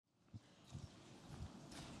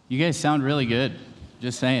You guys sound really good,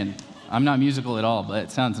 just saying. I'm not musical at all, but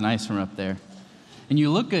it sounds nice from up there. And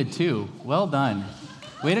you look good too. Well done.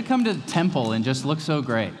 Way to come to the temple and just look so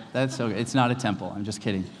great. It's not a temple, I'm just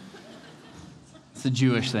kidding. It's a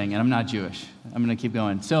Jewish thing, and I'm not Jewish. I'm gonna keep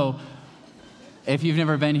going. So, if you've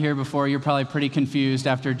never been here before, you're probably pretty confused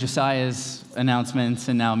after Josiah's announcements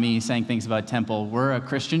and now me saying things about temple. We're a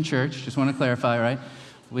Christian church, just wanna clarify, right?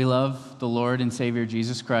 We love the Lord and Savior,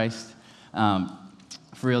 Jesus Christ.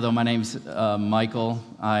 For real though, my name's Michael.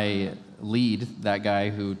 I lead that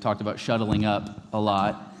guy who talked about shuttling up a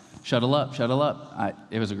lot. Shuttle up, shuttle up.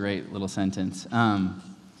 It was a great little sentence.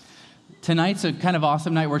 Tonight's a kind of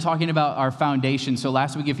awesome night. We're talking about our foundation. So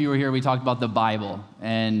last week, if you were here, we talked about the Bible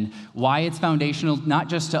and why it's foundational, not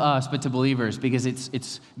just to us, but to believers, because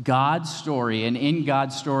it's God's story. And in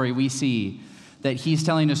God's story, we see that he's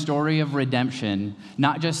telling a story of redemption,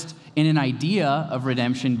 not just in an idea of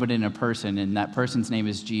redemption, but in a person, and that person's name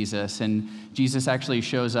is Jesus. And Jesus actually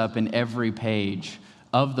shows up in every page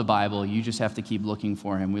of the Bible. You just have to keep looking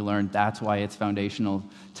for him. We learned that's why it's foundational.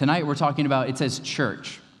 Tonight, we're talking about, it says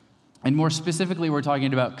church. And more specifically, we're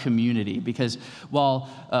talking about community, because while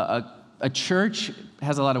a church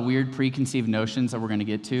has a lot of weird preconceived notions that we're going to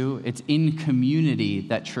get to, it's in community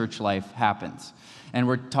that church life happens. And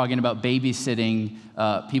we're talking about babysitting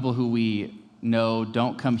people who we know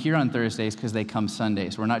don't come here on Thursdays because they come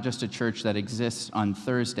Sundays. We're not just a church that exists on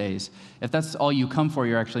Thursdays. If that's all you come for,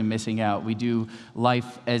 you're actually missing out. We do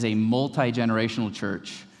life as a multi-generational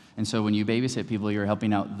church. And so when you babysit people, you're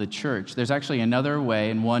helping out the church. There's actually another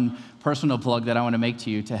way, and one personal plug that I want to make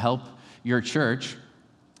to you to help your church,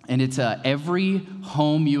 and it's every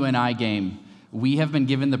home UNI game. We have been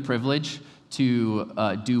given the privilege to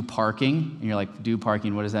do parking. And you're like, do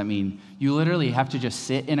parking, what does that mean? You literally have to just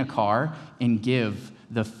sit in a car and give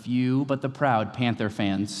the few but the proud Panther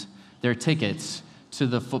fans their tickets to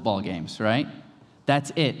the football games, right?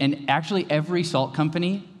 That's it. And actually every salt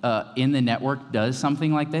company in the network does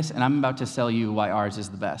something like this, and I'm about to sell you why ours is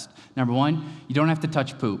the best. Number one, you don't have to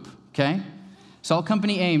touch poop, okay? Salt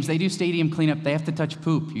company Ames, they do stadium cleanup, they have to touch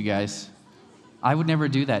poop, you guys. I would never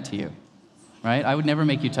do that to you, right? I would never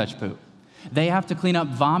make you touch poop. They have to clean up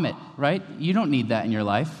vomit, right? You don't need that in your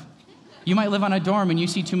life. You might live on a dorm and you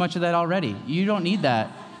see too much of that already. You don't need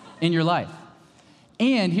that in your life.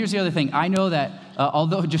 And here's the other thing. I know that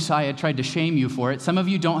although Josiah tried to shame you for it, some of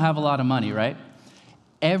you don't have a lot of money, right?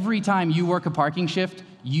 Every time you work a parking shift,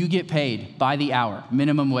 you get paid by the hour,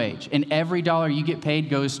 minimum wage. And every dollar you get paid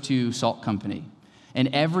goes to Salt Company. And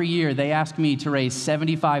every year they ask me to raise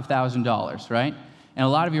 $75,000, right? And a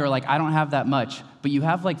lot of you are like, I don't have that much. But you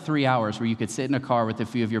have like 3 hours where you could sit in a car with a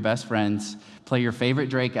few of your best friends, play your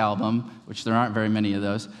favorite Drake album, which there aren't very many of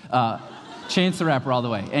those, Chance the Rapper all the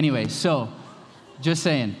way. Anyway, so just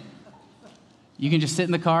saying, you can just sit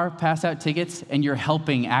in the car, pass out tickets, and you're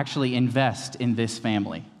helping actually invest in this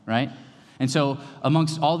family, right? And so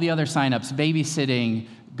amongst all the other signups, babysitting,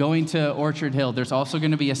 going to Orchard Hill, there's also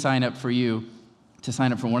going to be a sign up for you to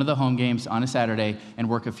sign up for one of the home games on a Saturday and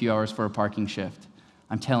work a few hours for a parking shift.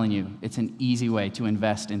 I'm telling you, it's an easy way to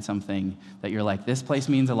invest in something that you're like, this place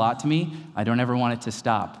means a lot to me. I don't ever want it to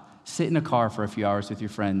stop. Sit in a car for a few hours with your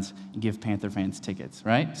friends and give Panther fans tickets,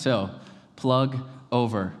 right? So, plug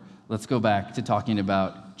over. Let's go back to talking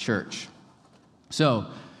about church. So,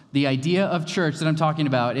 the idea of church that I'm talking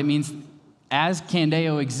about, it means as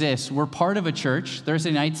Candeo exists, we're part of a church.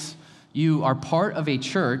 Thursday nights, you are part of a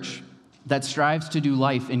church that strives to do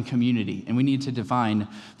life in community. And we need to define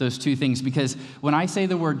those two things, because when I say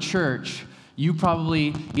the word church, you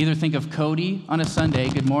probably either think of Cody on a Sunday,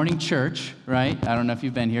 good morning church, right? I don't know if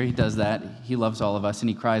you've been here, he does that. He loves all of us and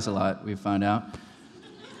he cries a lot, we've found out.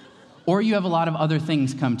 Or you have a lot of other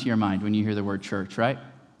things come to your mind when you hear the word church, right?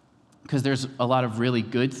 Because there's a lot of really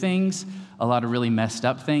good things, a lot of really messed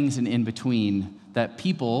up things, and in between that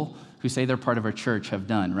people who say they're part of our church have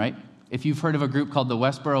done, right? If you've heard of a group called the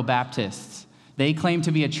Westboro Baptists, they claim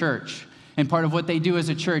to be a church. And part of what they do as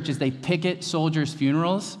a church is they picket soldiers'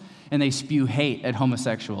 funerals and they spew hate at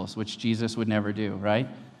homosexuals, which Jesus would never do, right?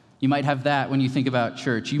 You might have that when you think about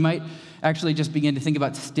church. You might actually just begin to think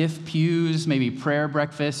about stiff pews, maybe prayer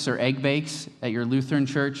breakfasts or egg bakes at your Lutheran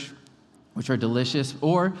church, which are delicious.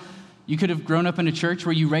 Or you could have grown up in a church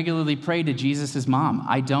where you regularly prayed to Jesus' mom.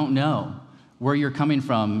 I don't know where you're coming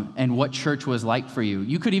from and what church was like for you.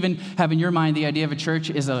 You could even have in your mind the idea of a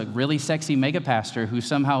church is a really sexy mega pastor who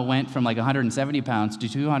somehow went from like 170 pounds to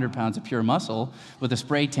 200 pounds of pure muscle with a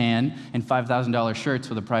spray tan and $5,000 shirts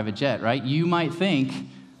with a private jet, right? You might think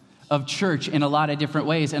of church in a lot of different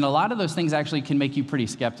ways, and a lot of those things actually can make you pretty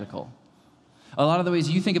skeptical. A lot of the ways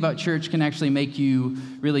you think about church can actually make you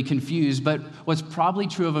really confused, but what's probably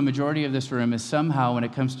true of a majority of this room is somehow when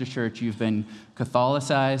it comes to church, you've been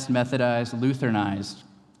Catholicized, Methodized, Lutheranized,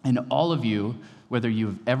 and all of you, whether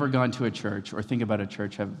you've ever gone to a church or think about a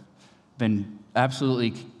church, have been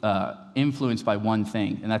absolutely influenced by one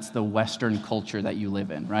thing, and that's the Western culture that you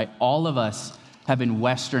live in, right? All of us have been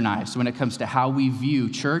westernized when it comes to how we view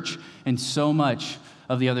church and so much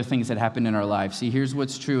of the other things that happen in our lives. See, here's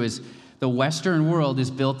what's true is the Western world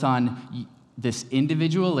is built on this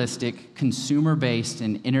individualistic, consumer-based,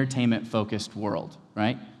 and entertainment-focused world,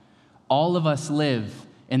 right? All of us live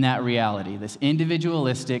in that reality, this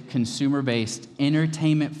individualistic, consumer-based,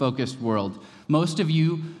 entertainment-focused world. Most of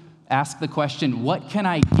you ask the question, what can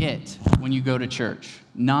I get when you go to church?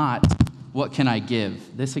 Not, what can I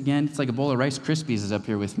give? This again, it's like a bowl of Rice Krispies is up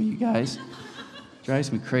here with me, you guys.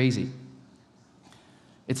 Drives me crazy.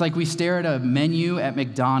 It's like we stare at a menu at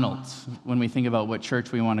McDonald's when we think about what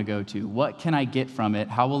church we want to go to. What can I get from it?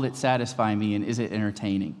 How will it satisfy me? And is it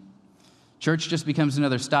entertaining? Church just becomes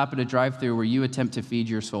another stop at a drive-thru where you attempt to feed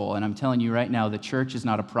your soul. And I'm telling you right now, the church is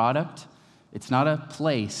not a product. It's not a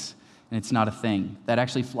place. And it's not a thing. That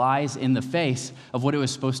actually flies in the face of what it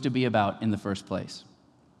was supposed to be about in the first place.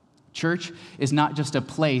 Church is not just a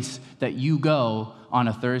place that you go on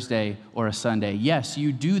a Thursday or a Sunday. Yes,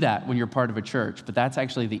 you do that when you're part of a church, but that's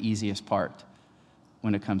actually the easiest part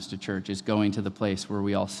when it comes to church, is going to the place where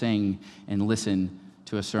we all sing and listen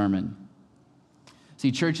to a sermon. See,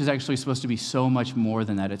 church is actually supposed to be so much more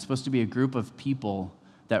than that. It's supposed to be a group of people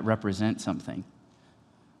that represent something.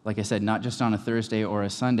 Like I said, not just on a Thursday or a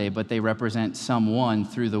Sunday, but they represent someone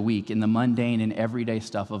through the week in the mundane and everyday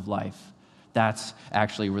stuff of life. That's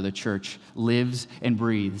actually where the church lives and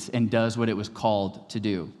breathes and does what it was called to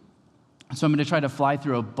do. So I'm going to try to fly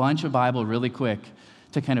through a bunch of Bible really quick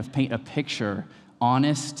to kind of paint a picture,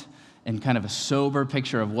 honest and kind of a sober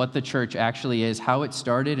picture of what the church actually is, how it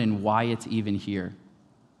started, and why it's even here.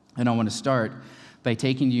 And I want to start by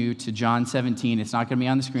taking you to John 17. It's not going to be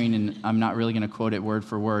on the screen, and I'm not really going to quote it word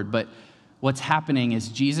for word, but what's happening is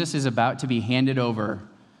Jesus is about to be handed over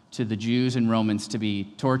to the Jews and Romans to be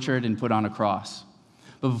tortured and put on a cross.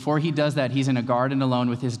 But before he does that, he's in a garden alone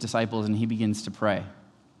with his disciples, and he begins to pray.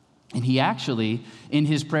 And he actually, in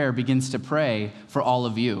his prayer, begins to pray for all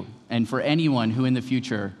of you and for anyone who in the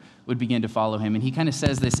future would begin to follow him. And he kind of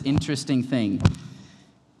says this interesting thing.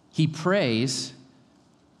 He prays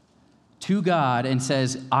to God and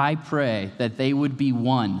says, I pray that they would be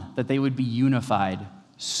one, that they would be unified,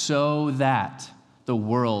 so that the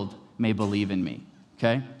world may believe in me.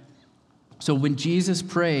 Okay? So when Jesus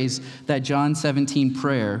prays that John 17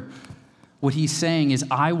 prayer, what he's saying is,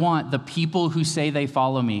 I want the people who say they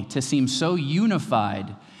follow me to seem so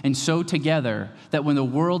unified and so together that when the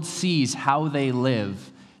world sees how they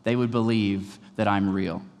live, they would believe that I'm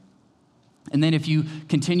real. And then if you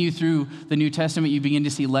continue through the New Testament, you begin to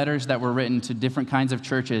see letters that were written to different kinds of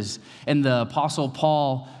churches. And the Apostle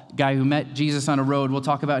Paul, guy who met Jesus on a road, we'll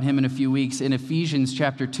talk about him in a few weeks. In Ephesians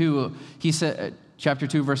chapter 2, he said, chapter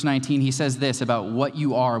 2, verse 19, he says this about what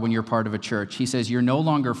you are when you're part of a church. He says, you're no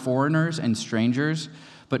longer foreigners and strangers,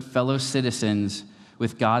 but fellow citizens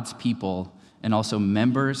with God's people and also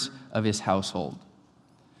members of his household.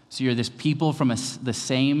 So you're this people from the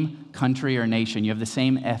same country or nation. You have the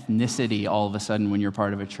same ethnicity all of a sudden when you're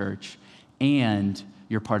part of a church, and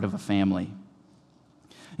you're part of a family.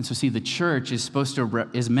 And so see, the church is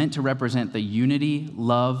is meant to represent the unity,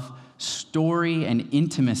 love, story, and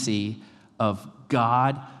intimacy of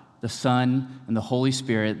God, the Son, and the Holy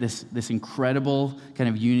Spirit, this incredible kind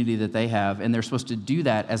of unity that they have. And they're supposed to do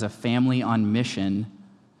that as a family on mission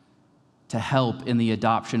to help in the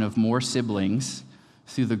adoption of more siblings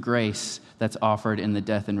through the grace that's offered in the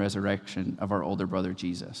death and resurrection of our older brother,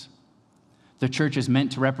 Jesus. The church is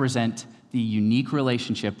meant to represent the unique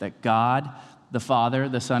relationship that God, the Father,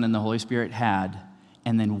 the Son, and the Holy Spirit had,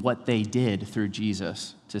 and then what they did through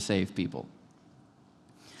Jesus to save people.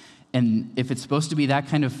 And if it's supposed to be that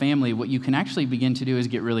kind of family, what you can actually begin to do is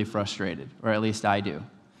get really frustrated, or at least I do.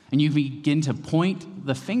 And you begin to point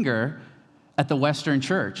the finger at the Western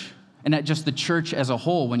church and at just the church as a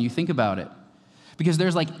whole when you think about it. Because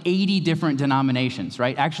there's like 80 different denominations,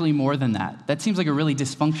 right? Actually more than that. That seems like a really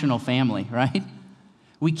dysfunctional family, right?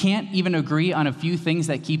 We can't even agree on a few things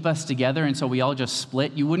that keep us together, and so we all just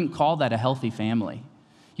split. You wouldn't call that a healthy family.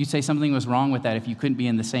 You'd say something was wrong with that if you couldn't be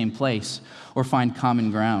in the same place or find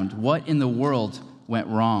common ground. What in the world went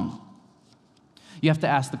wrong? You have to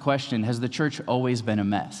ask the question, has the church always been a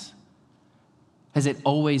mess? Has it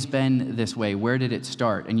always been this way? Where did it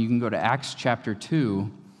start? And you can go to Acts chapter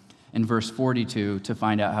 2 and verse 42 to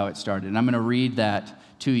find out how it started. And I'm going to read that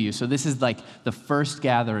to you. So this is like the first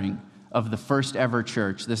gathering of the first ever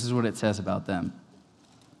church. This is what it says about them.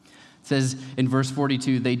 It says in verse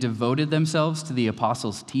 42, they devoted themselves to the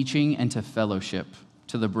apostles' teaching and to fellowship,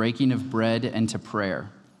 to the breaking of bread and to prayer.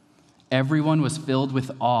 Everyone was filled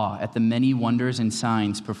with awe at the many wonders and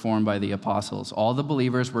signs performed by the apostles. All the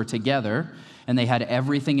believers were together, and they had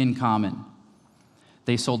everything in common.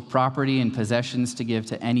 They sold property and possessions to give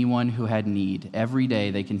to anyone who had need. Every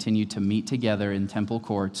day they continued to meet together in temple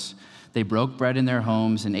courts. They broke bread in their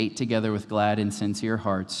homes and ate together with glad and sincere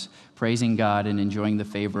hearts, praising God and enjoying the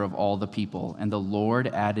favor of all the people. And the Lord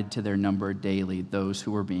added to their number daily those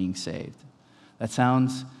who were being saved. That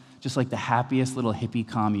sounds just like the happiest little hippie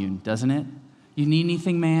commune, doesn't it? You need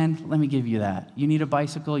anything, man? Let me give you that. You need a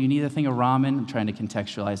bicycle? You need a thing of ramen? I'm trying to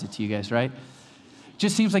contextualize it to you guys, right?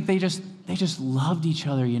 Just seems like they just loved each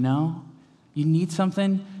other, you know? You need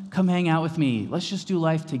something? Come hang out with me. Let's just do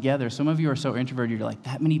life together. Some of you are so introverted, you're like,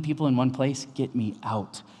 that many people in one place? Get me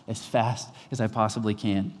out as fast as I possibly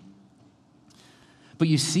can. But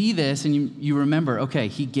you see this and you remember, okay,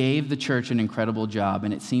 he gave the church an incredible job,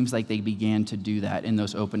 and it seems like they began to do that in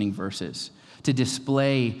those opening verses, to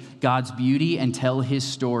display God's beauty and tell his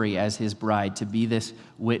story as his bride, to be this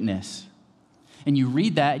witness. And you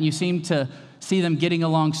read that and you seem to see them getting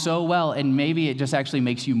along so well, and maybe it just actually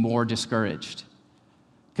makes you more discouraged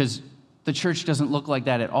because the church doesn't look like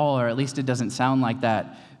that at all, or at least it doesn't sound like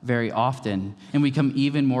that very often, and we become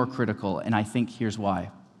even more critical, and I think here's why.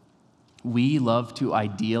 We love to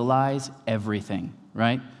idealize everything,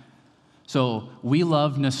 right? So we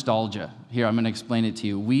love nostalgia. Here, I'm going to explain it to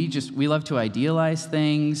you. We love to idealize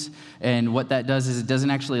things, and what that does is it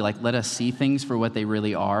doesn't actually let us see things for what they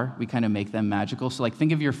really are. We kind of make them magical. So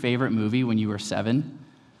think of your favorite movie when you were 7.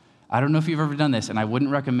 I don't know if you've ever done this, and I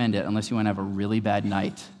wouldn't recommend it unless you want to have a really bad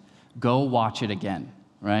night. Go watch it again,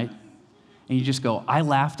 right? And you just go, I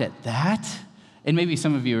laughed at that? And maybe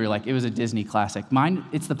some of you are like, it was a Disney classic. Mine,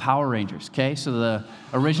 it's the Power Rangers, okay? So the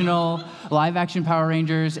original live-action Power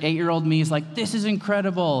Rangers, 8-year-old me is like, this is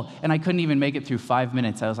incredible. And I couldn't even make it through 5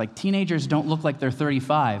 minutes. I was like, teenagers don't look like they're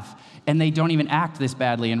 35, and they don't even act this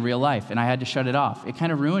badly in real life. And I had to shut it off. It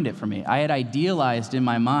kind of ruined it for me. I had idealized in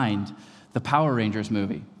my mind the Power Rangers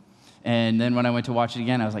movie. And then when I went to watch it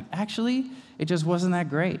again, I was like, actually, it just wasn't that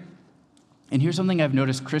great. And here's something I've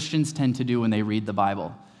noticed Christians tend to do when they read the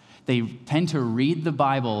Bible. They tend to read the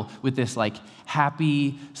Bible with this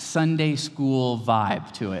happy Sunday school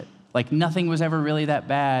vibe to it. Like nothing was ever really that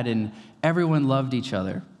bad and everyone loved each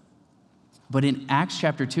other. But in Acts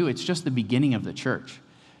chapter 2, it's just the beginning of the church.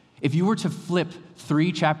 If you were to flip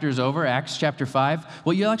 3 chapters over, Acts chapter 5,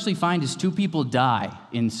 what you'll actually find is 2 people die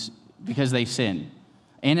because they sin.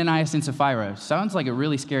 Ananias and Sapphira. Sounds like a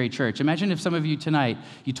really scary church. Imagine if some of you tonight,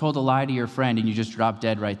 you told a lie to your friend and you just dropped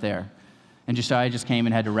dead right there. And I just came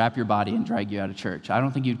and had to wrap your body and drag you out of church. I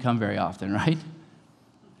don't think you'd come very often, right?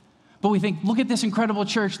 But we think, look at this incredible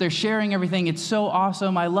church. They're sharing everything. It's so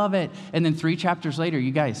awesome. I love it. And then 3 chapters later,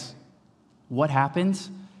 you guys, what happens?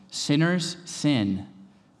 Sinners sin.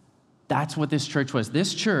 That's what this church was.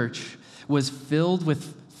 This church was filled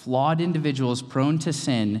with flawed individuals prone to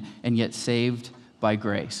sin and yet saved by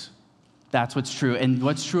grace. That's what's true. And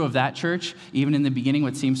what's true of that church, even in the beginning,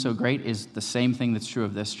 what seems so great, is the same thing that's true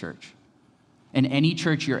of this church. And any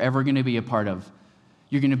church you're ever going to be a part of,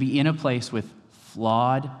 you're going to be in a place with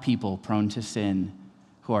flawed people prone to sin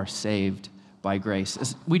who are saved by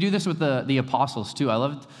grace. We do this with the apostles, too. I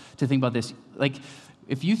love to think about this.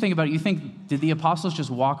 If you think about it, you think, did the apostles just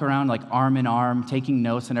walk around arm in arm, taking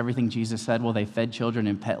notes on everything Jesus said while they fed children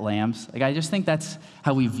and pet lambs? I just think that's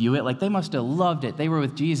how we view it. They must have loved it. They were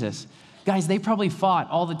with Jesus. Guys, they probably fought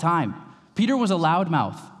all the time. Peter was a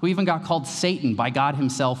loudmouth who even got called Satan by God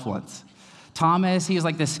himself once. Thomas, he was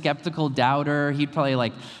the skeptical doubter. He'd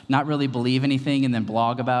probably not really believe anything and then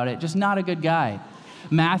blog about it. Just not a good guy.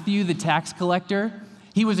 Matthew, the tax collector,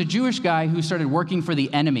 he was a Jewish guy who started working for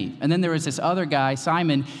the enemy. And then there was this other guy,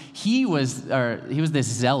 Simon. He was this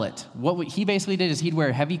zealot. What he basically did is he'd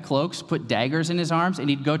wear heavy cloaks, put daggers in his arms, and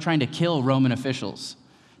he'd go trying to kill Roman officials.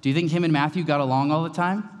 Do you think him and Matthew got along all the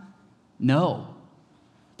time? No.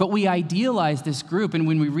 But we idealize this group, and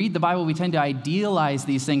when we read the Bible, we tend to idealize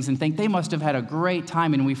these things and think they must have had a great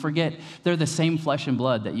time, and we forget they're the same flesh and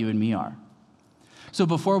blood that you and me are. So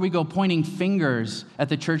before we go pointing fingers at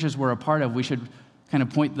the churches we're a part of, we should kind of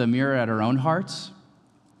point the mirror at our own hearts.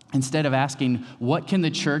 Instead of asking, what can the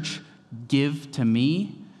church give to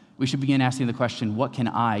me? We should begin asking the question, what can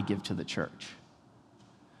I give to the church?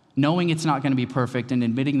 Knowing it's not going to be perfect and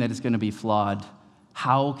admitting that it's going to be flawed,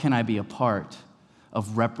 how can I be a part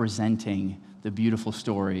of representing the beautiful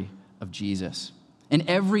story of Jesus? And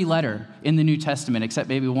every letter in the New Testament, except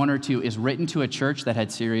maybe one or two, is written to a church that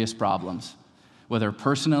had serious problems, whether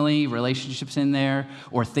personally, relationships in there,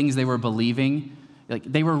 or things they were believing. Like,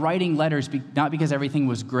 they were writing letters not because everything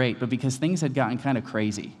was great, but because things had gotten kind of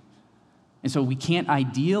crazy. And so we can't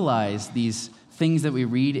idealize these things that we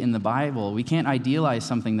read in the Bible. We can't idealize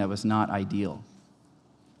something that was not ideal.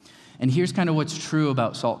 And here's kind of what's true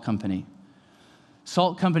about Salt Company.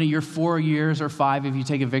 Salt Company, your 4 years or 5 if you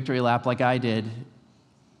take a victory lap like I did,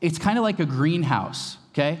 it's kind of like a greenhouse,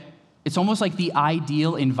 okay? It's almost like the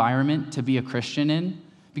ideal environment to be a Christian in,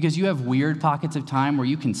 because you have weird pockets of time where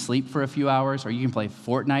you can sleep for a few hours or you can play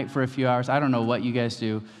Fortnite for a few hours. I don't know what you guys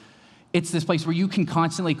do. It's this place where you can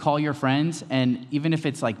constantly call your friends, and even if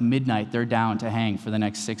it's like midnight, they're down to hang for the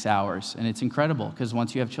next 6 hours. And it's incredible, because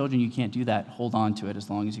once you have children, you can't do that. Hold on to it as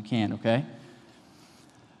long as you can, okay?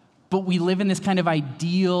 But we live in this kind of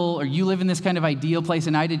ideal, or you live in this kind of ideal place,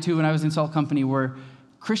 and I did too when I was in Salt Company, where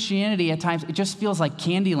Christianity at times, it just feels like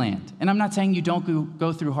Candyland. And I'm not saying you don't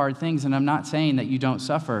go through hard things, and I'm not saying that you don't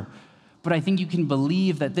suffer, but I think you can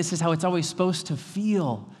believe that this is how it's always supposed to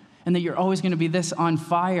feel, and that you're always going to be this on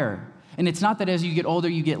fire. And it's not that as you get older,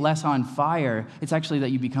 you get less on fire. It's actually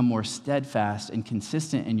that you become more steadfast and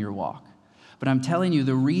consistent in your walk. But I'm telling you,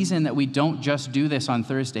 the reason that we don't just do this on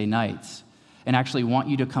Thursday nights and actually want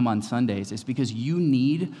you to come on Sundays is because you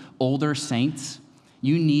need older saints.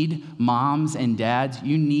 You need moms and dads.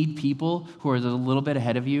 You need people who are a little bit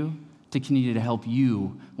ahead of you to continue to help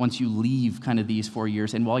you once you leave kind of these 4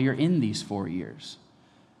 years and while you're in these 4 years.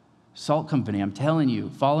 Salt Company, I'm telling you,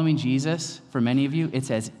 following Jesus, for many of you, it's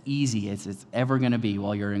as easy as it's ever going to be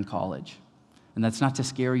while you're in college. And that's not to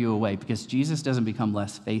scare you away, because Jesus doesn't become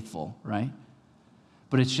less faithful, right?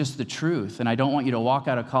 But it's just the truth. And I don't want you to walk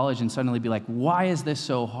out of college and suddenly be like, why is this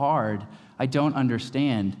so hard? I don't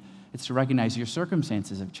understand. It's to recognize your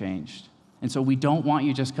circumstances have changed. And so we don't want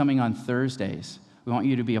you just coming on Thursdays. We want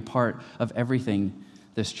you to be a part of everything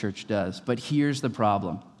this church does. But here's the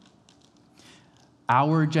problem.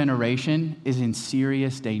 Our generation is in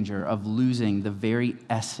serious danger of losing the very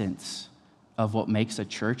essence of what makes a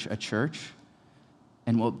church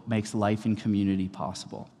and what makes life in community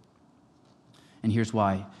possible. And here's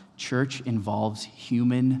why. Church involves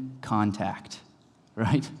human contact,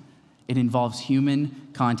 right? It involves human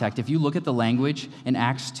contact. If you look at the language in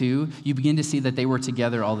Acts 2, you begin to see that they were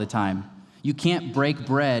together all the time. You can't break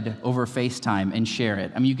bread over FaceTime and share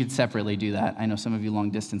it. I mean, you could separately do that. I know some of you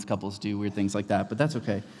long-distance couples do weird things like that, but that's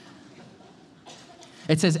okay.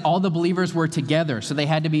 It says all the believers were together, so they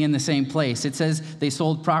had to be in the same place. It says they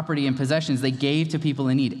sold property and possessions. They gave to people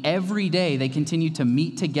in need. Every day, they continued to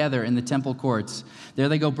meet together in the temple courts. There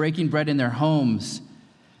they go, breaking bread in their homes.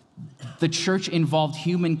 The church involved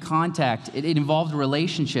human contact. It involved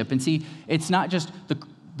relationship. And see, it's not just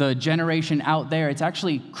the generation out there, it's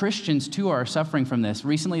actually Christians too are suffering from this.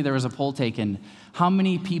 Recently, there was a poll taken. How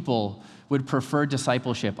many people would prefer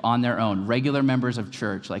discipleship on their own? Regular members of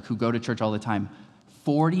church, like who go to church all the time.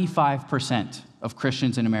 45% of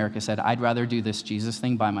Christians in America said, I'd rather do this Jesus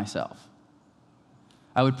thing by myself.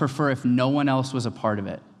 I would prefer if no one else was a part of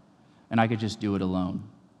it and I could just do it alone.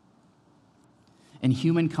 And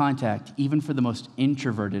human contact, even for the most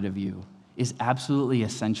introverted of you, is absolutely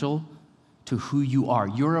essential to who you are.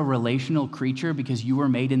 You're a relational creature because you were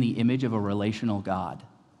made in the image of a relational God.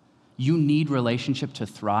 You need relationship to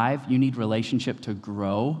thrive. You need relationship to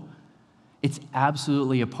grow. It's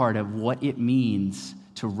absolutely a part of what it means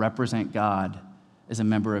to represent God as a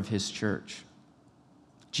member of his church.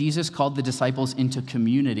 Jesus called the disciples into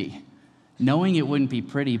community, knowing it wouldn't be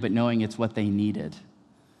pretty, but knowing it's what they needed.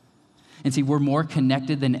 And see, we're more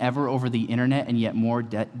connected than ever over the internet and yet more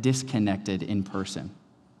disconnected in person.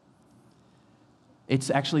 It's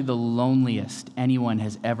actually the loneliest anyone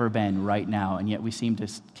has ever been right now, and yet we seem to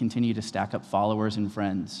continue to stack up followers and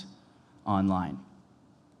friends online.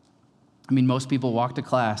 I mean, most people walk to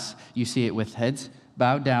class, you see it with heads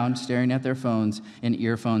bowed down, staring at their phones and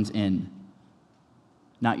earphones in.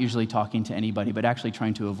 Not usually talking to anybody, but actually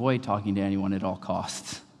trying to avoid talking to anyone at all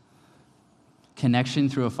costs. Connection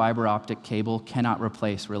through a fiber optic cable cannot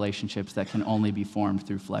replace relationships that can only be formed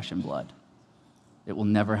through flesh and blood. It will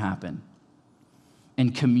never happen.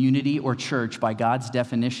 And community or church, by God's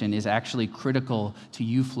definition, is actually critical to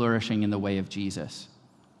you flourishing in the way of Jesus.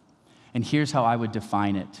 And here's how I would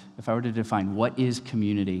define it. If I were to define what is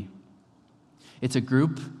community, it's a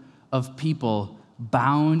group of people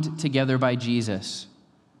bound together by Jesus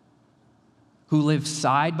who live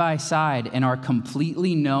side by side and are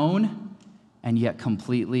completely known and yet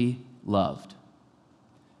completely loved.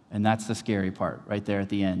 And that's the scary part right there at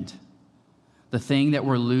the end. The thing that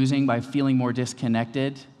we're losing by feeling more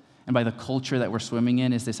disconnected and by the culture that we're swimming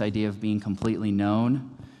in is this idea of being completely known,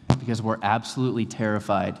 because we're absolutely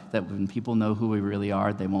terrified that when people know who we really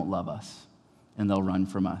are, they won't love us and they'll run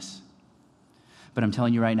from us. But I'm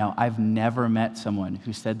telling you right now, I've never met someone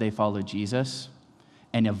who said they followed Jesus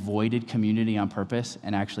and avoided community on purpose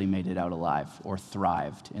and actually made it out alive or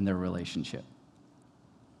thrived in their relationship.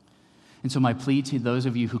 And so my plea to those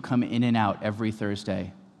of you who come in and out every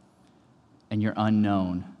Thursday and you're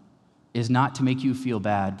unknown is not to make you feel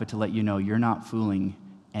bad, but to let you know you're not fooling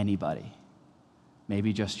anybody,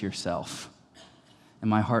 maybe just yourself. And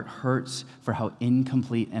my heart hurts for how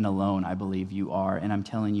incomplete and alone I believe you are. And I'm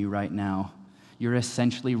telling you right now, you're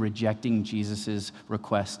essentially rejecting Jesus'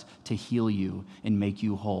 request to heal you and make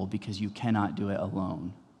you whole because you cannot do it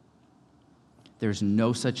alone. There's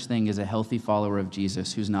no such thing as a healthy follower of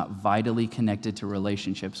Jesus who's not vitally connected to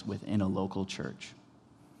relationships within a local church.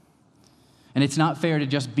 And it's not fair to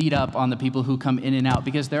just beat up on the people who come in and out,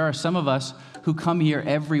 because there are some of us who come here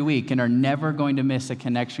every week and are never going to miss a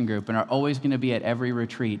connection group and are always going to be at every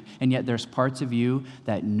retreat, and yet there's parts of you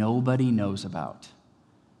that nobody knows about,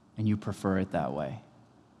 and you prefer it that way.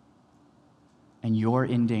 And you're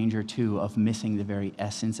in danger, too, of missing the very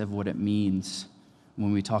essence of what it means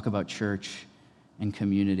when we talk about church and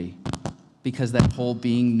community. Because that whole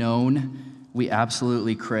being known, we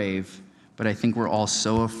absolutely crave, but I think we're all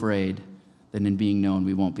so afraid that in being known,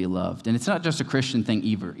 we won't be loved. And it's not just a Christian thing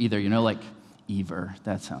either,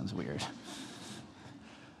 that sounds weird.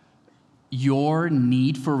 Your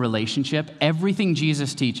need for relationship, everything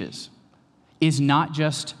Jesus teaches, is not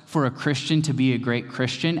just for a Christian to be a great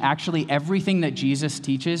Christian. Actually, everything that Jesus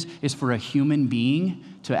teaches is for a human being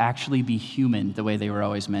to actually be human the way they were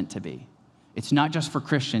always meant to be. It's not just for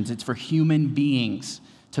Christians, it's for human beings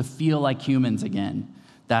to feel like humans again.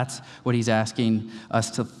 That's what he's asking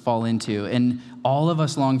us to fall into. And all of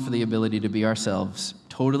us long for the ability to be ourselves,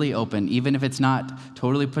 totally open, even if it's not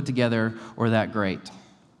totally put together or that great.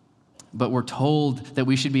 But we're told that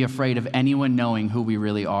we should be afraid of anyone knowing who we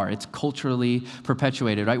really are. It's culturally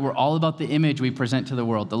perpetuated, right? We're all about the image we present to the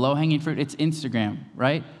world. The low-hanging fruit, it's Instagram,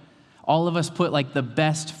 right? All of us put like the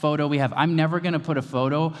best photo we have. I'm never going to put a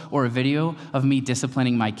photo or a video of me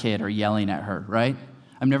disciplining my kid or yelling at her, right?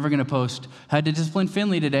 I'm never going to post, had to discipline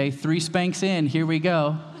Finley today, 3 spanks in, here we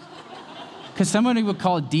go. Because somebody would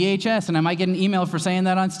call it DHS, and I might get an email for saying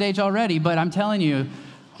that on stage already, but I'm telling you,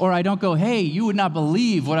 or I don't go, hey, you would not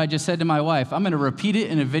believe what I just said to my wife. I'm going to repeat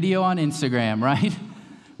it in a video on Instagram, right?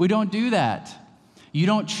 We don't do that. You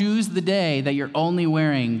don't choose the day that you're only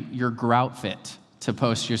wearing your grout fit to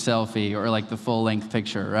post your selfie or like the full-length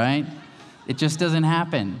picture, right? It just doesn't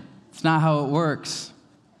happen. It's not how it works.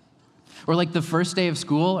 Or like the first day of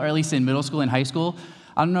school, or at least in middle school and high school,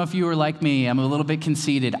 I don't know if you were like me, I'm a little bit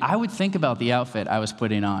conceited. I would think about the outfit I was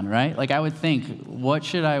putting on, right? Like I would think, what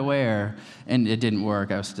should I wear? And it didn't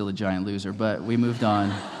work. I was still a giant loser, but we moved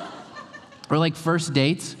on. Or like first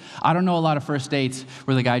dates. I don't know a lot of first dates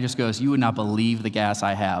where the guy just goes, you would not believe the gas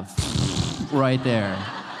I have. Right there.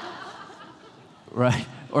 Right?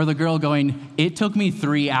 Or the girl going, it took me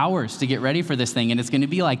 3 hours to get ready for this thing, and it's going to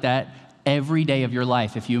be like that every day of your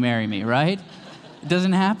life if you marry me, right? It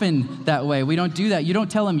doesn't happen that way. We don't do that. You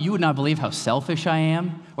don't tell him, you would not believe how selfish I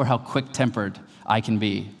am or how quick-tempered I can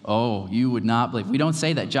be. Oh, you would not believe. We don't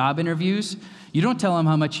say that. Job interviews, you don't tell them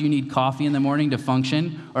how much you need coffee in the morning to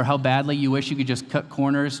function or how badly you wish you could just cut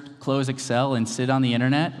corners, close Excel, and sit on the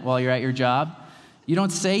internet while you're at your job. You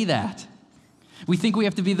don't say that. We think we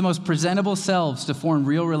have to be the most presentable selves to form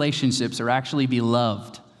real relationships or actually be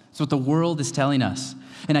loved. That's what the world is telling us.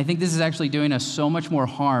 And I think this is actually doing us so much more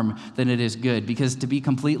harm than it is good, because to be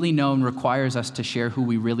completely known requires us to share who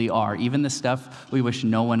we really are, even the stuff we wish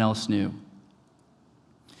no one else knew.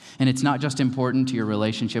 And it's not just important to your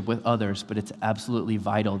relationship with others, but it's absolutely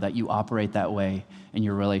vital that you operate that way in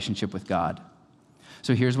your relationship with God.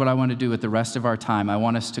 So here's what I want to do with the rest of our time. I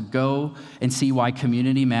want us to go and see why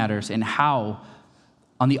community matters and how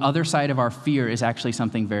on the other side of our fear is actually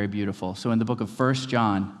something very beautiful. So in the book of 1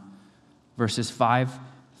 John, verses 5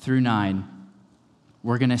 through 9,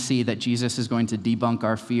 we're going to see that Jesus is going to debunk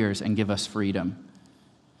our fears and give us freedom.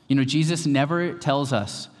 You know, Jesus never tells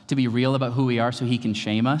us to be real about who we are so he can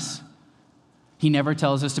shame us. He never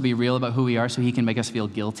tells us to be real about who we are so he can make us feel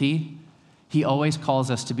guilty. He always calls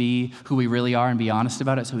us to be who we really are and be honest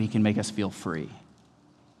about it so he can make us feel free.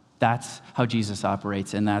 That's how Jesus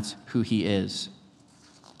operates, and that's who he is.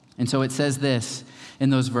 And so it says this in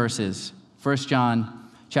those verses. 1 John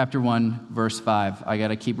chapter 1, verse 5. I got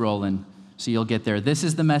to keep rolling so you'll get there. This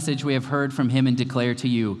is the message we have heard from him and declare to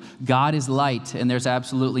you. God is light, and there's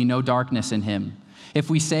absolutely no darkness in him. If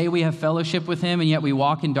we say we have fellowship with him and yet we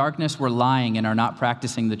walk in darkness, we're lying and are not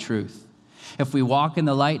practicing the truth. If we walk in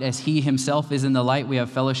the light as he himself is in the light, we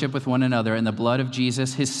have fellowship with one another, and the blood of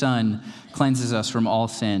Jesus, his son, cleanses us from all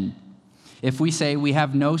sin. If we say we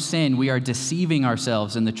have no sin, we are deceiving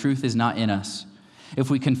ourselves and the truth is not in us. If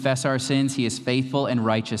we confess our sins, he is faithful and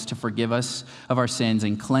righteous to forgive us of our sins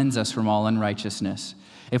and cleanse us from all unrighteousness.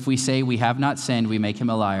 If we say we have not sinned, we make him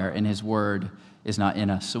a liar and his word is not in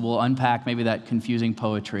us. So we'll unpack maybe that confusing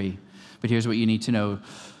poetry, but here's what you need to know.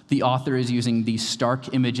 The author is using these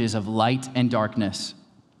stark images of light and darkness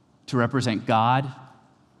to represent God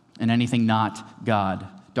and anything not God.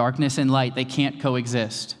 Darkness and light, they can't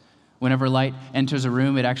coexist. Whenever light enters a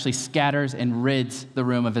room, it actually scatters and rids the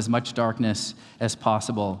room of as much darkness as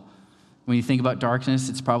possible. When you think about darkness,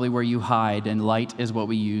 it's probably where you hide, and light is what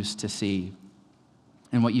we use to see.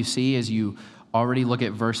 And what you see as you already look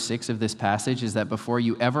at verse 6 of this passage is that before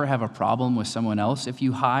you ever have a problem with someone else, if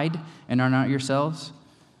you hide and are not yourselves,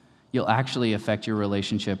 you'll actually affect your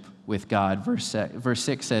relationship with God. Verse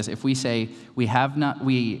 6 says, if we say we have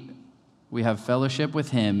fellowship with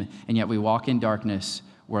him and yet we walk in darkness,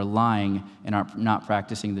 we're lying and are not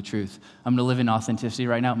practicing the truth. I'm going to live in authenticity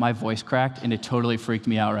right now. My voice cracked and it totally freaked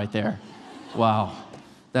me out right there. Wow,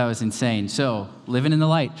 that was insane. So living in the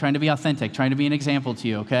light, trying to be authentic, trying to be an example to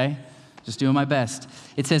you, okay? Just doing my best.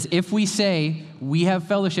 It says, if we say we have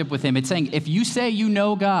fellowship with him, it's saying if you say you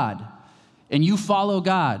know God and you follow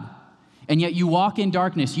God, and yet you walk in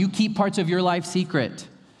darkness, you keep parts of your life secret.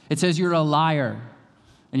 It says you're a liar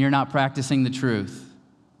and you're not practicing the truth.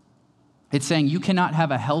 It's saying you cannot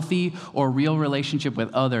have a healthy or real relationship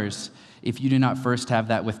with others if you do not first have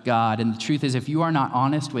that with God. And the truth is, if you are not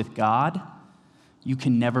honest with God, you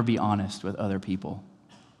can never be honest with other people.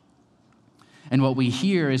 And what we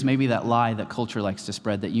hear is maybe that lie that culture likes to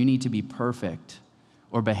spread, that you need to be perfect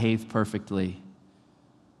or behave perfectly.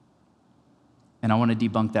 And I want to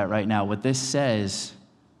debunk that right now. What this says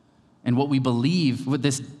and what we believe, what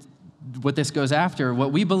this goes after,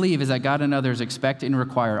 what we believe is that God and others expect and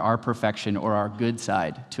require our perfection or our good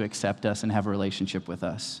side to accept us and have a relationship with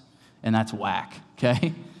us. And that's whack,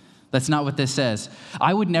 okay? That's not what this says.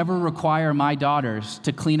 I would never require my daughters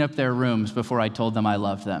to clean up their rooms before I told them I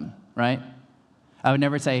loved them, right? I would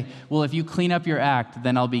never say, well, if you clean up your act,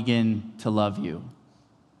 then I'll begin to love you.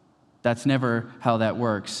 That's never how that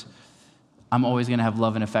works. I'm always going to have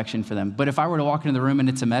love and affection for them. But if I were to walk into the room and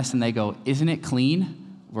it's a mess and they go, isn't it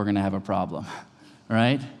clean? We're going to have a problem,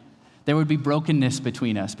 right? There would be brokenness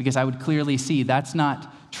between us because I would clearly see that's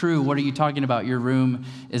not true. What are you talking about? Your room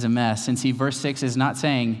is a mess. And see, verse 6 is not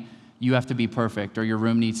saying you have to be perfect or your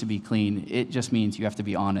room needs to be clean. It just means you have to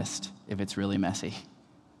be honest if it's really messy.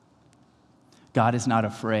 God is not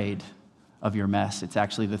afraid of your mess. It's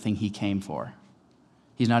actually the thing he came for.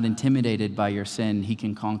 He's not intimidated by your sin. He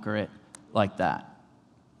can conquer it like that.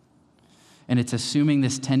 And it's assuming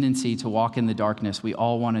this tendency to walk in the darkness. We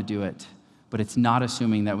all want to do it, but it's not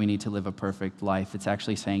assuming that we need to live a perfect life. It's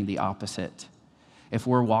actually saying the opposite. If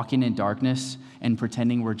we're walking in darkness and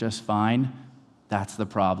pretending we're just fine, that's the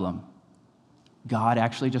problem. God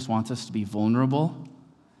actually just wants us to be vulnerable,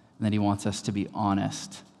 and then he wants us to be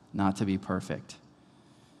honest, not to be perfect.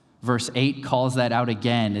 Verse 8 calls that out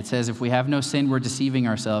again. It says, if we have no sin, we're deceiving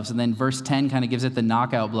ourselves. And then verse 10 kind of gives it the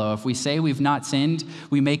knockout blow. If we say we've not sinned,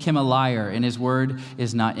 we make him a liar, and his word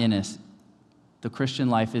is not in us. The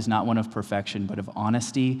Christian life is not one of perfection, but of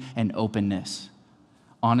honesty and openness.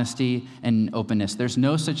 Honesty and openness. There's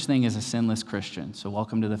no such thing as a sinless Christian, so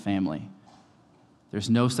welcome to the family. There's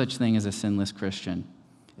no such thing as a sinless Christian.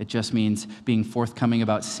 It just means being forthcoming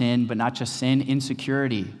about sin, but not just sin,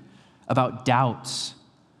 insecurity, about doubts,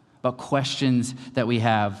 about questions that we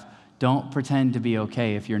have. Don't pretend to be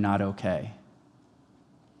okay if you're not okay.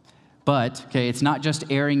 But, okay, it's not just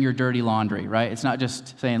airing your dirty laundry, right? It's not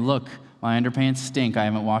just saying, look, my underpants stink. I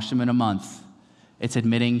haven't washed them in a month. It's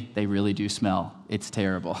admitting they really do smell. It's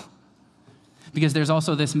terrible. Because there's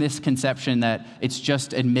also this misconception that it's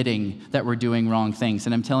just admitting that we're doing wrong things.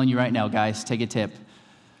 And I'm telling you right now, guys, take a tip.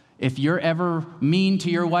 If you're ever mean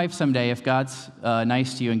to your wife someday, if God's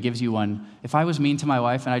nice to you and gives you one, if I was mean to my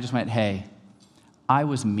wife and I just went, hey, I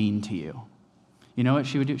was mean to you, you know what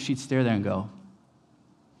she would do? She'd stare there and go,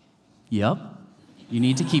 yep, you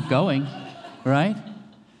need to keep going, right?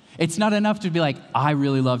 It's not enough to be like, I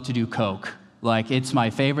really love to do coke. Like, it's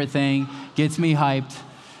my favorite thing, gets me hyped.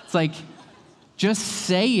 It's like, just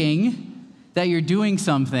saying that you're doing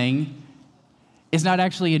something is not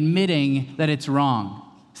actually admitting that it's wrong.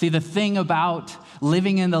 See, the thing about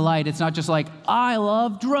living in the light, it's not just like, I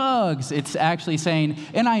love drugs. It's actually saying,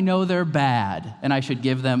 and I know they're bad, and I should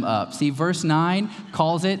give them up. See, verse 9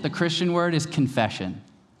 calls it, the Christian word is confession.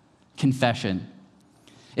 Confession.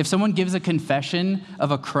 If someone gives a confession of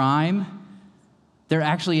a crime, they're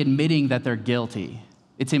actually admitting that they're guilty.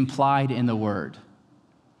 It's implied in the word.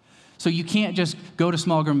 So you can't just go to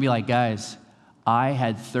small group and be like, guys, I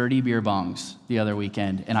had 30 beer bongs the other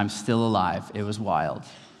weekend, and I'm still alive. It was wild,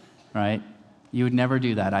 right? You would never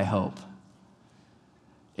do that, I hope.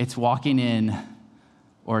 It's walking in,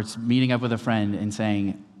 or it's meeting up with a friend and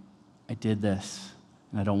saying, I did this,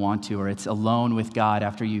 and I don't want to. Or it's alone with God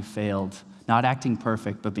after you failed, not acting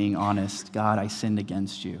perfect, but being honest. God, I sinned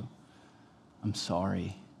against you. I'm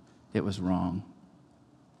sorry. It was wrong.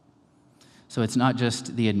 So it's not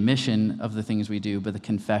just the admission of the things we do, but the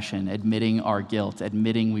confession, admitting our guilt,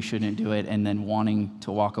 admitting we shouldn't do it, and then wanting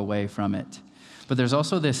to walk away from it. But there's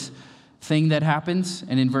also this thing that happens,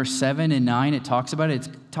 and in verse 7 and 9, it talks about it.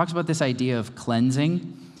 It talks about this idea of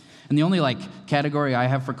cleansing. And the only category I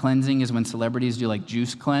have for cleansing is when celebrities do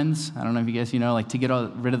juice cleanse. I don't know if you guys to get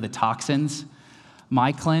rid of the toxins.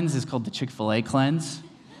 My cleanse is called the Chick-fil-A cleanse.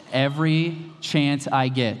 Every chance I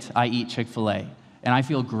get, I eat Chick-fil-A. And I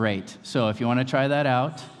feel great. So if you want to try that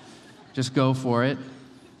out, just go for it.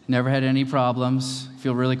 Never had any problems.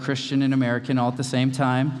 Feel really Christian and American all at the same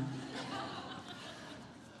time.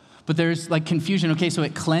 But there's confusion. Okay, so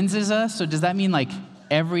it cleanses us. So does that mean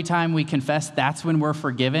every time we confess, that's when we're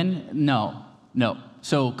forgiven? No.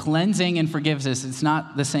 So cleansing and forgiveness, it's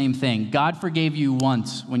not the same thing. God forgave you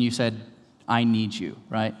once when you said, I need you,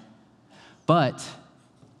 right?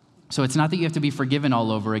 So it's not that you have to be forgiven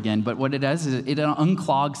all over again, but what it does is it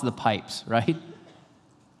unclogs the pipes, right?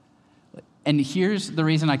 And here's the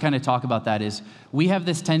reason I kind of talk about that is we have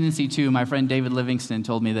this tendency too, my friend David Livingston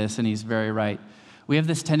told me this, and he's very right. We have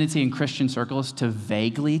this tendency in Christian circles to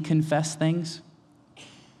vaguely confess things.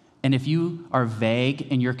 And if you are vague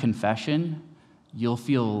in your confession, you'll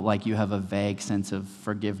feel like you have a vague sense of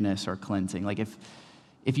forgiveness or cleansing.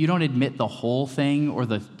 If you don't admit the whole thing or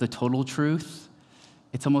the total truth,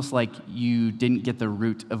 it's almost like you didn't get the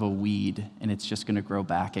root of a weed and it's just going to grow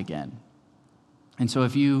back again. And so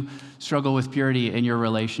if you struggle with purity in your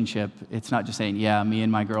relationship, it's not just saying, yeah, me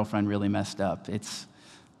and my girlfriend really messed up. It's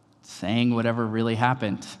saying whatever really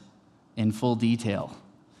happened in full detail.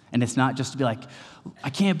 And it's not just to be like, I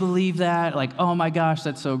can't believe that. Oh my gosh,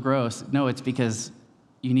 that's so gross. No, it's because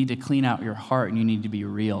you need to clean out your heart and you need to be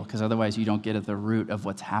real, because otherwise you don't get at the root of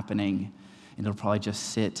what's happening and it'll probably just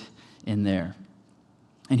sit in there.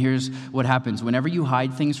 And here's what happens. Whenever you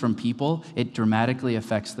hide things from people, it dramatically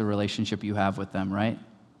affects the relationship you have with them, right?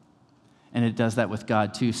 And it does that with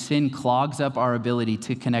God too. Sin clogs up our ability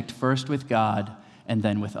to connect first with God and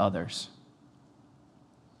then with others.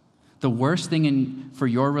 The worst thing for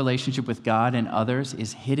your relationship with God and others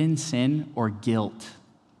is hidden sin or guilt.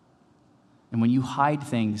 And when you hide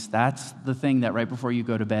things, that's the thing that right before you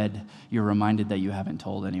go to bed, you're reminded that you haven't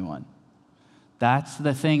told anyone. That's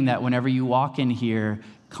the thing that whenever you walk in here,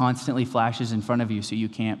 constantly flashes in front of you so you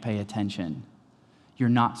can't pay attention. You're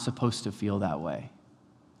not supposed to feel that way.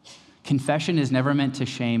 Confession is never meant to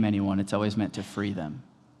shame anyone. It's always meant to free them.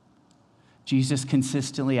 Jesus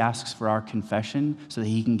consistently asks for our confession so that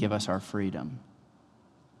he can give us our freedom.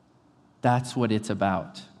 That's what it's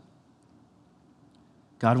about.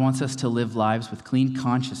 God wants us to live lives with clean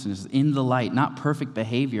consciousness in the light, not perfect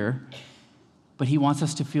behavior, but he wants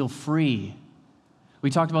us to feel free. We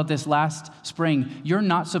talked about this last spring. You're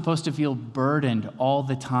not supposed to feel burdened all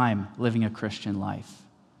the time living a Christian life.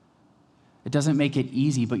 It doesn't make it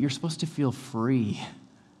easy, but you're supposed to feel free.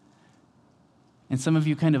 And some of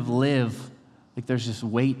you kind of live like there's this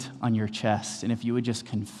weight on your chest, and if you would just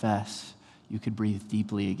confess, you could breathe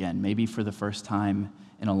deeply again, maybe for the first time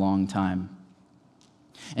in a long time.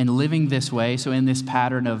 And living this way, so in this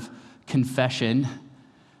pattern of confession,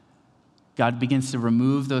 God begins to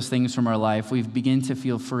remove those things from our life. We begin to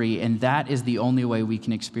feel free, and that is the only way we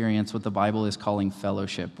can experience what the Bible is calling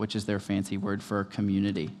fellowship, which is their fancy word for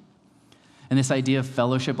community. And this idea of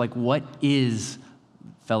fellowship, what is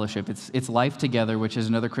fellowship? It's life together, which is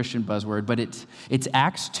another Christian buzzword, but it's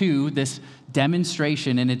Acts 2, this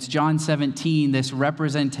demonstration, and it's John 17, this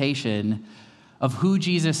representation of who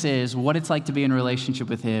Jesus is, what it's like to be in a relationship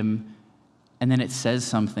with him, and then it says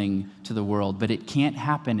something to the world, but it can't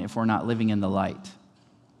happen if we're not living in the light.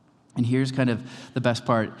 And here's kind of the best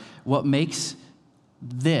part. What makes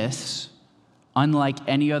this unlike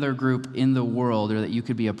any other group in the world or that you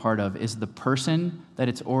could be a part of is the person that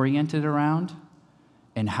it's oriented around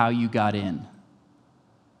and how you got in.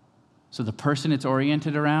 So the person it's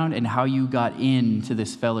oriented around and how you got into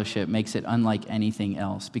this fellowship makes it unlike anything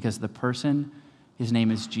else, because the person, his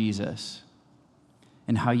name is Jesus.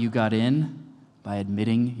 And how you got in? By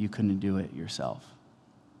admitting you couldn't do it yourself.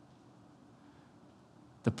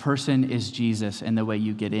 The person is Jesus, and the way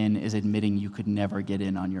you get in is admitting you could never get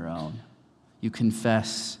in on your own. You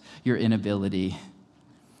confess your inability.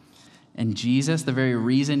 And Jesus, the very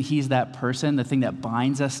reason he's that person, the thing that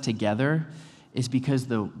binds us together, is because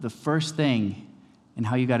the first thing in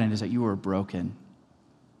how you got in is that you were broken.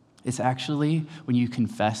 It's actually when you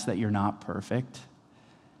confess that you're not perfect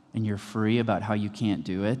and you're free about how you can't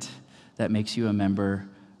do it, that makes you a member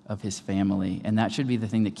of his family. And that should be the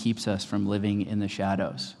thing that keeps us from living in the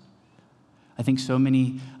shadows. I think so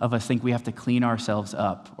many of us think we have to clean ourselves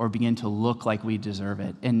up or begin to look like we deserve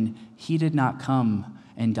it. And he did not come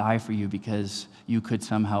and die for you because you could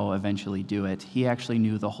somehow eventually do it. He actually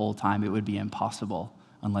knew the whole time it would be impossible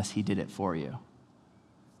unless he did it for you.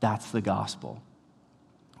 That's the gospel.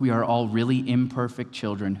 We are all really imperfect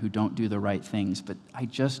children who don't do the right things, but I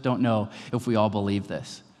just don't know if we all believe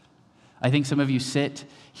this. I think some of you sit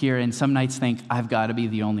here and some nights think, I've got to be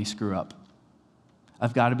the only screw up.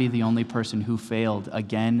 I've got to be the only person who failed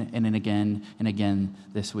again and again and again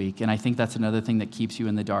this week. And I think that's another thing that keeps you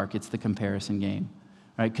in the dark. It's the comparison game,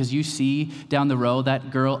 right? Because you see down the road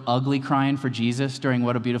that girl ugly crying for Jesus during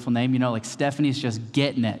What a Beautiful Name. You know, like Stephanie's just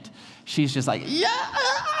getting it. She's just like, yeah!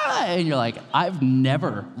 And you're like, I've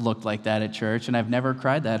never looked like that at church, and I've never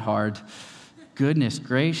cried that hard. Goodness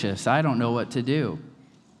gracious, I don't know what to do.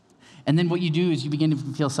 And then what you do is you begin to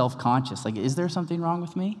feel self-conscious. Like, is there something wrong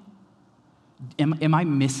with me? Am I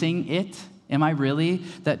missing it? Am I really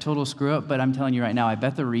that total screw-up? But I'm telling you right now, I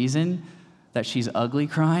bet the reason that she's ugly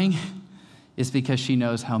crying is because she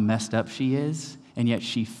knows how messed up she is, and yet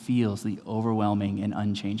she feels the overwhelming and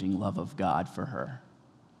unchanging love of God for her.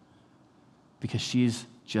 Because she's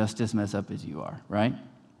just as messed up as you are, right?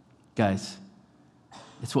 Guys,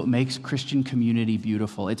 it's what makes Christian community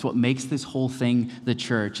beautiful. It's what makes this whole thing the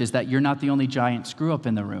church, is that you're not the only giant screw-up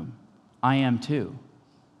in the room. I am too.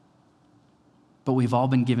 But we've all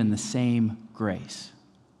been given the same grace.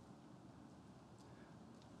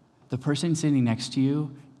 The person sitting next to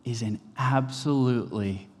you is an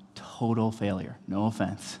absolutely total failure. No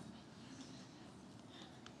offense.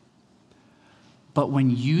 But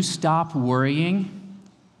when you stop worrying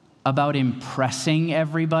about impressing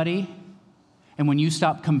everybody, and when you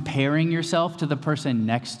stop comparing yourself to the person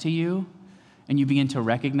next to you, and you begin to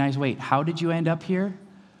recognize, wait, how did you end up here?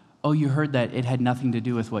 Oh, you heard that it had nothing to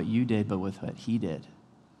do with what you did, but with what he did.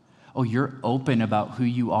 Oh, you're open about who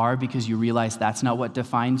you are because you realize that's not what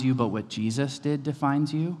defines you, but what Jesus did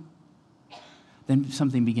defines you. Then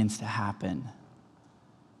something begins to happen.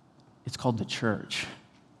 It's called the church.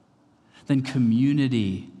 Then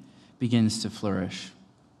community begins to flourish.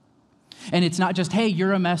 And it's not just, hey,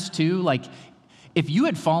 you're a mess too. Like, if you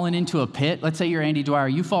had fallen into a pit, let's say you're Andy Dwyer,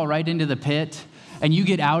 you fall right into the pit, and you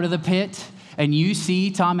get out of the pit, and you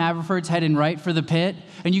see Tom Haverford's heading right for the pit,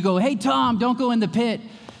 and you go, hey, Tom, don't go in the pit.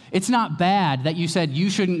 It's not bad that you said you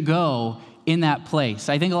shouldn't go in that place.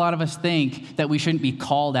 I think a lot of us think that we shouldn't be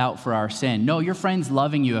called out for our sin. No, your friend's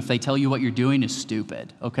loving you if they tell you what you're doing is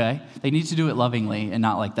stupid, okay? They need to do it lovingly and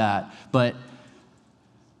not like that. But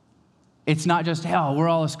it's not just, oh, we're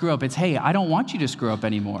all a screw up. It's, hey, I don't want you to screw up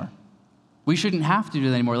anymore. We shouldn't have to do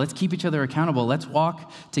that anymore. Let's keep each other accountable. Let's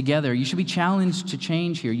walk together. You should be challenged to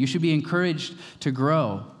change here. You should be encouraged to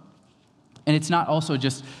grow. And it's not also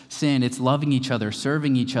just sin. It's loving each other,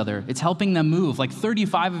 serving each other. It's helping them move. Like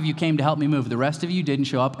 35 of you came to help me move. The rest of you didn't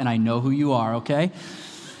show up, and I know who you are, okay?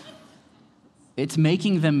 It's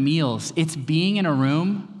making them meals. It's being in a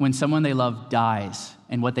room when someone they love dies,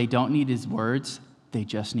 and what they don't need is words. They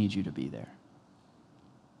just need you to be there.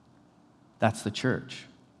 That's the church.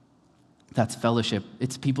 That's fellowship.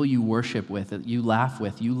 It's people you worship with, you laugh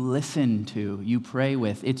with, you listen to, you pray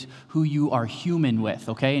with. It's who you are human with,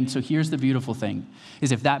 okay? And so here's the beautiful thing,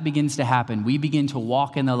 is if that begins to happen, we begin to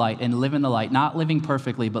walk in the light and live in the light, not living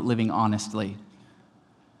perfectly, but living honestly.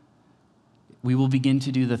 We will begin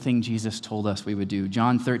to do the thing Jesus told us we would do.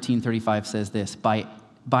 John 13:35 says this, by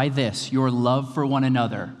this, your love for one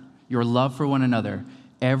another,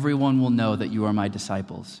 everyone will know that you are my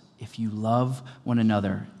disciples. If you love one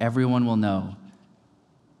another, everyone will know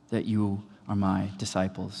that you are my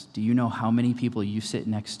disciples. Do you know how many people you sit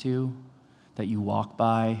next to, that you walk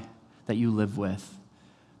by, that you live with,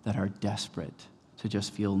 that are desperate to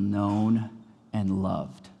just feel known and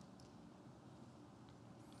loved?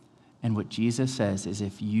 And what Jesus says is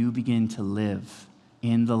if you begin to live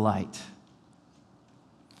in the light,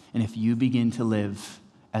 and if you begin to live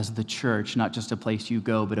as the church, not just a place you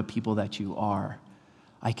go, but a people that you are,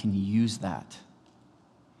 I can use that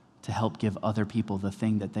to help give other people the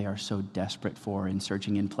thing that they are so desperate for and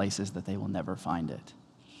searching in places that they will never find it.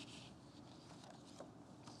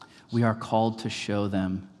 We are called to show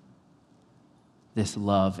them this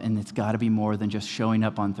love, and it's got to be more than just showing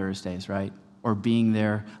up on Thursdays, right? Or being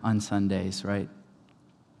there on Sundays, right?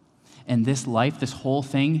 And this life, this whole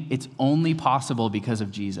thing, it's only possible because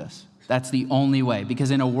of Jesus. That's the only way.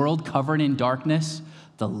 Because in a world covered in darkness,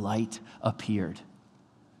 the light appeared.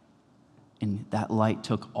 And that light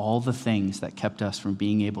took all the things that kept us from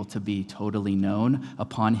being able to be totally known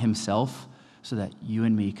upon himself so that you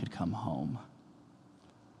and me could come home.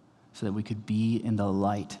 So that we could be in the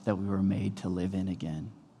light that we were made to live in again.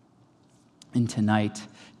 And tonight,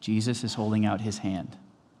 Jesus is holding out his hand.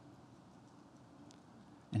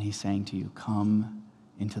 And he's saying to you, come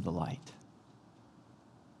into the light.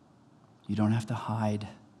 You don't have to hide.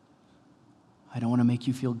 I don't want to make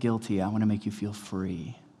you feel guilty. I want to make you feel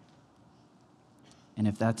free. And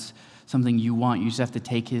if that's something you want, you just have to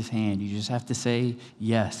take his hand. You just have to say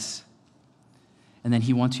yes. And then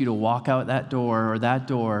he wants you to walk out that door,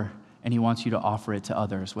 and he wants you to offer it to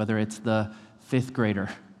others, whether it's the 5th grader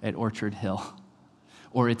at Orchard Hill,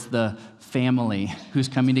 or it's the family who's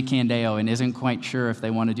coming to Candeo and isn't quite sure if they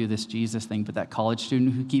want to do this Jesus thing, but that college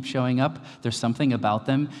student who keeps showing up, there's something about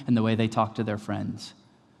them and the way they talk to their friends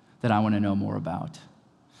that I want to know more about.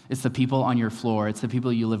 It's the people on your floor. It's the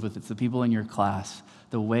people you live with. It's the people in your class.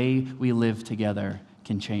 The way we live together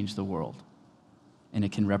can change the world, and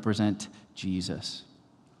it can represent Jesus.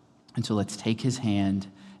 And so let's take his hand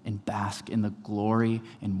and bask in the glory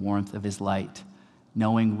and warmth of his light,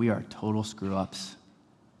 knowing we are total screw-ups,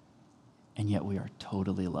 and yet we are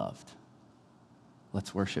totally loved.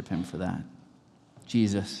 Let's worship him for that.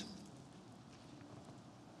 Jesus,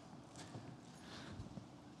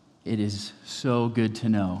 it is so good to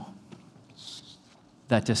know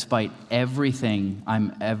that despite everything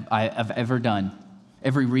I've ever done,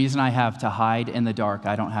 every reason I have to hide in the dark,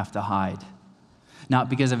 I don't have to hide. Not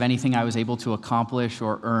because of anything I was able to accomplish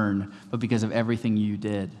or earn, but because of everything you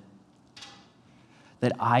did.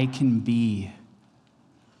 That I can be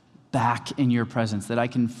back in your presence, that I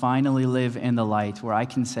can finally live in the light, where I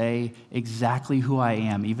can say exactly who I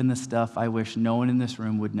am, even the stuff I wish no one in this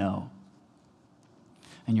room would know.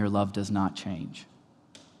 And your love does not change.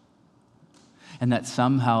 And that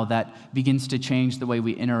somehow that begins to change the way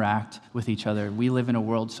we interact with each other. We live in a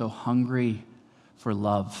world so hungry for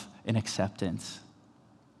love and acceptance.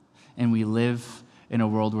 And we live in a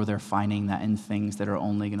world where they're finding that in things that are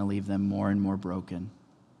only going to leave them more and more broken.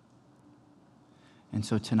 And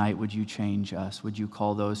so tonight, would you change us? Would you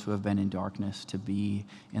call those who have been in darkness to be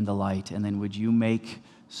in the light? And then would you make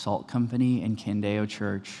Salt Company and Candeo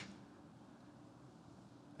Church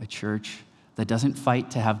a church that doesn't fight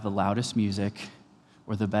to have the loudest music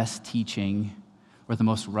or the best teaching or the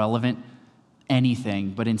most relevant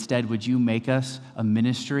anything, but instead would you make us a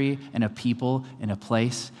ministry and a people in a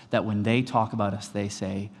place that when they talk about us, they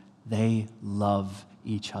say they love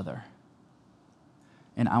each other.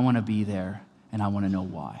 And I want to be there, and I want to know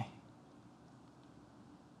why.